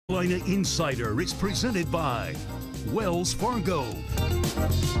Carolina Insider is presented by Wells Fargo.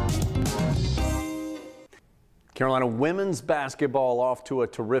 Carolina women's basketball off to a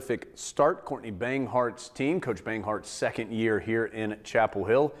terrific start. Courtney Banghart's team, Coach Banghart's second year here in Chapel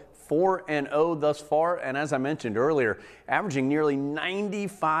Hill, 4-0 thus far, and as I mentioned earlier, averaging nearly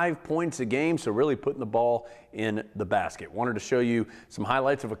 95 points a game, so really putting the ball in the basket. Wanted to show you some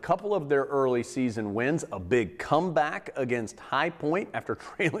highlights of a couple of their early season wins. A big comeback against High Point after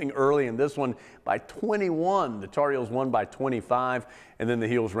trailing early in this one by 21. The Tar Heels won by 25, and then the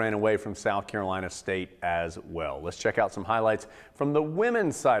Heels ran away from South Carolina State as well. Let's check out some highlights from the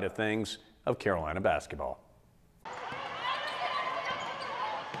women's side of things of Carolina basketball.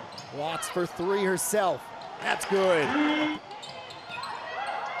 Watts for three herself. That's good.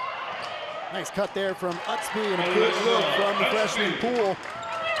 Nice cut there from Utsby and a good look from the freshman Poole.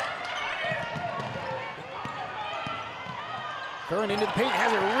 Curran into the paint,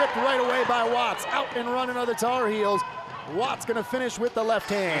 has it ripped right away by Watts. Out and running are the Tar Heels. Watts gonna finish with the left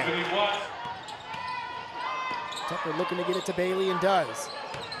hand. Tucker looking to get it to Bailey and does.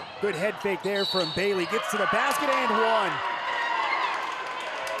 Good head fake there from Bailey. Gets to the basket and one.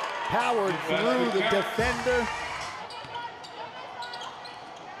 Powered through the defender.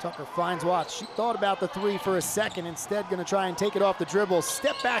 Tucker finds Watts. She thought about the three for a second. Instead, going to try and take it off the dribble.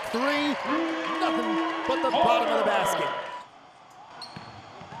 Step back three. Nothing but the bottom of the basket.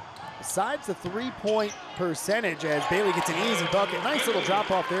 Besides the three-point percentage, as Bailey gets an easy bucket. Nice little drop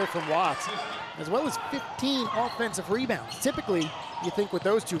off there from Watts, as well as 15 offensive rebounds. Typically, you think with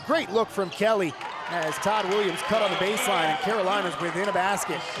those two. Great look from Kelly as Todd Williams cut on the baseline and Carolina's within a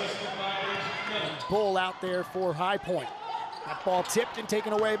basket. And Bull out there for High Point. That ball tipped and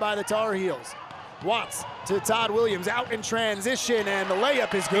taken away by the Tar Heels. Watts to Todd Williams out in transition, and the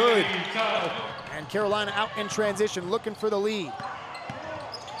layup is good. And Carolina out in transition looking for the lead.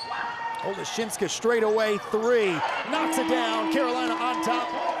 Oleshinska straight away three, knocks it down. Carolina on top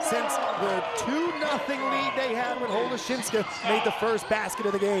since the 2-0 lead they had when Oleshinska made the first basket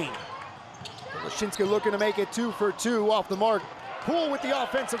of the game. Oleshinska looking to make it 2 for 2 off the mark. Poole with the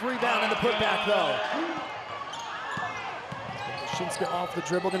offensive rebound and the putback though. Oleshinska off the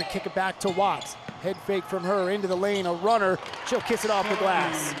dribble, gonna kick it back to Watts. Head fake from her into the lane, a runner. She'll kiss it off the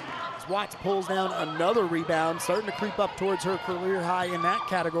glass. As Watts pulls down another rebound, starting to creep up towards her career high in that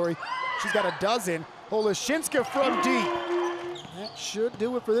category. She's got a dozen. Oleshinska from deep. That should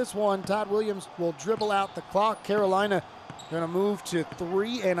do it for this one. Todd Williams will dribble out the clock. Carolina gonna move to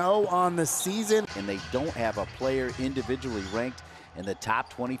 3-0 on the season. And they don't have a player individually ranked in the top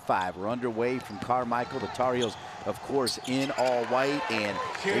 25. We're underway from Carmichael. The Tar Heels, of course, in all white, and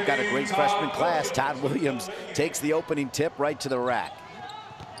they've got a great freshman class. Todd Williams takes the opening tip right to the rack.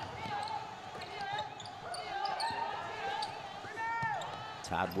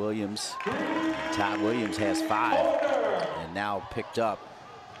 Todd Williams has 5 and now picked up.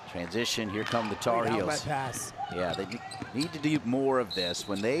 Transition, here come the Tar Heels. Pass. Yeah, they need to do more of this.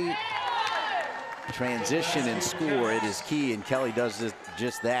 When they transition and score, it is key, and Kelly does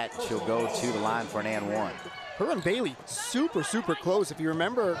just that. She'll go to the line for an and one. Her and Bailey super close. If you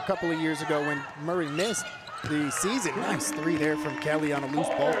remember a couple of years ago when Murray missed the season. Nice three there from Kelly on a loose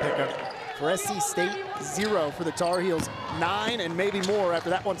ball pickup. For SC State, 0 for the Tar Heels, 9 and maybe more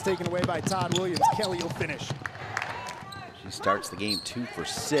after that one's taken away by Todd Williams. Kelly will finish. She starts the game 2 for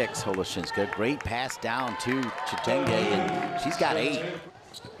 6, Oleshinska. Great pass down to Chitenge, and she's got 8.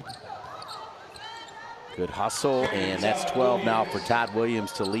 Good hustle, and that's 12 now for Todd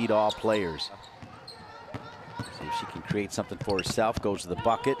Williams to lead all players. See if she can create something for herself. Goes to the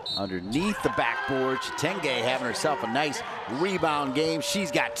bucket underneath the backboard. Chitenge having herself a nice rebound game.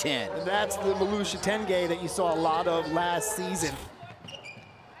 She's got 10. And that's the Malou Chitenge that you saw a lot of last season.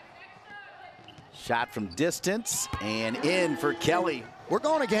 Shot from distance and in for Kelly. We're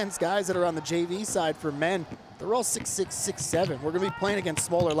going against guys that are on the JV side for men. They're all 6'6", 6'7". We're going to be playing against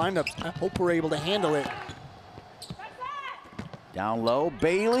smaller lineups. I hope we're able to handle it. Down low,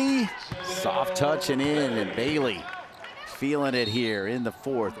 Bailey. Soft touch and in, and Bailey feeling it here in the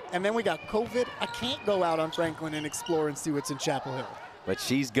 4th. And then we got COVID. I can't go out on Franklin and explore and see what's in Chapel Hill. But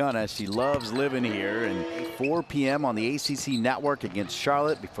she's gonna. She loves living here. And 4 p.m. on the ACC Network against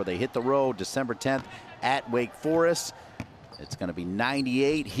Charlotte before they hit the road December 10th at Wake Forest. It's gonna be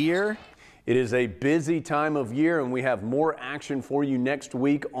 98 here. It is a busy time of year, and we have more action for you next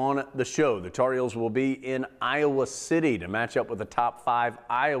week on the show. The Tar Heels will be in Iowa City to match up with the top 5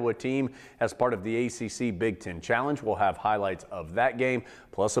 Iowa team as part of the ACC Big Ten Challenge. We'll have highlights of that game,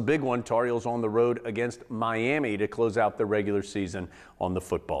 plus a big one, Tar Heels on the road against Miami to close out the regular season on the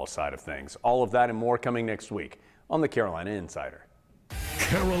football side of things. All of that and more coming next week on the Carolina Insider.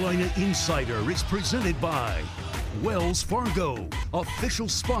 Carolina Insider is presented by Wells Fargo, official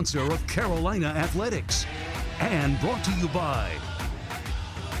sponsor of Carolina Athletics, and brought to you by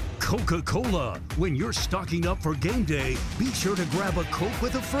Coca-Cola. When you're stocking up for game day, be sure to grab a Coke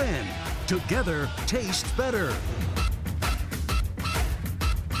with a friend. Together, tastes better.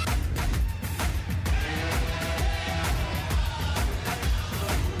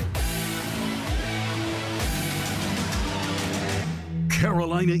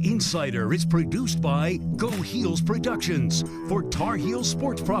 Carolina Insider is produced by Go Heels Productions for Tar Heel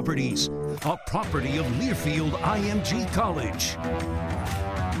Sports Properties, a property of Learfield IMG College.